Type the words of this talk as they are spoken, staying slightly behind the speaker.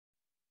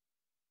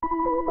Welcome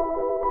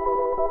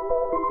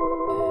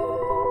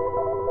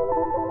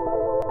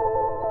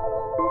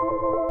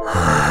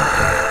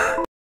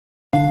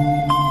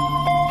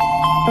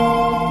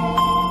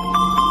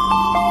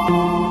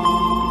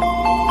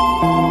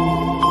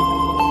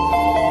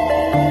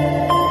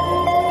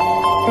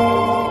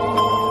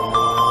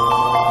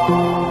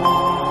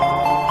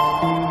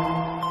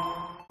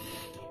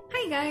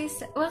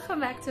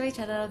back to my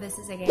channel. This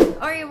is again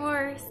Rea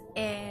Morales,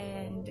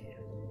 and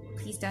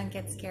please don't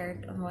get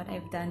scared on what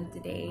I've done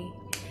today.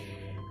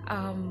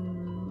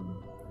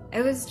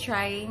 I was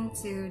trying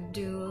to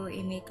do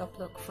a makeup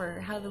look for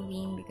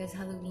Halloween because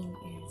Halloween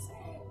is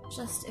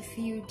just a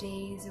few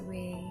days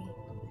away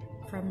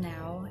from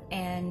now,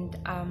 and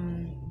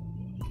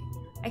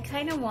I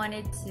kind of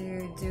wanted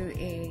to do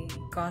a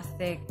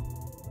gothic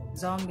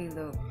zombie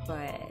look,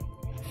 but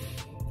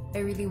I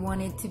really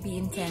wanted to be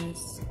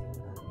intense.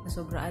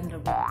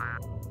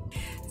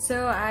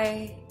 So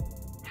I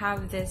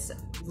have this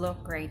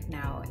look right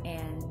now,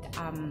 and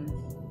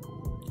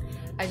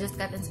I just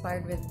got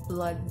inspired with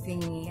blood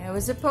thingy. I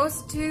was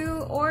supposed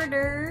to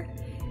order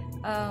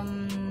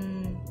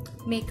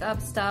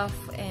makeup stuff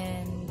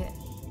and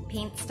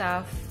paint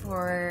stuff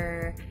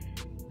for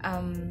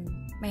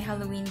my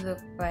Halloween look,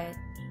 but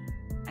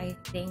I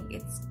think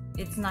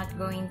it's not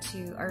going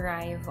to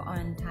arrive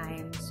on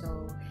time,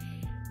 so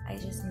I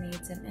just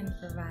made some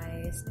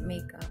improvised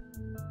makeup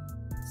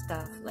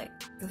stuff. Like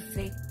the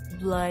fake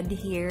blood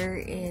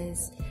here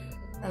is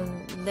a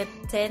lip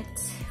tint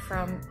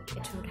from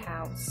Etude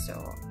House.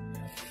 So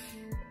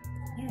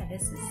yeah,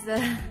 this is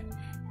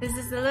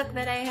the look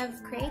that I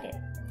have created.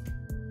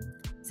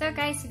 So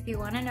guys, if you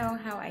want to know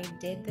how I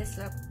did this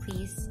look,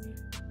 please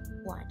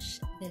watch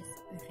this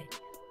video.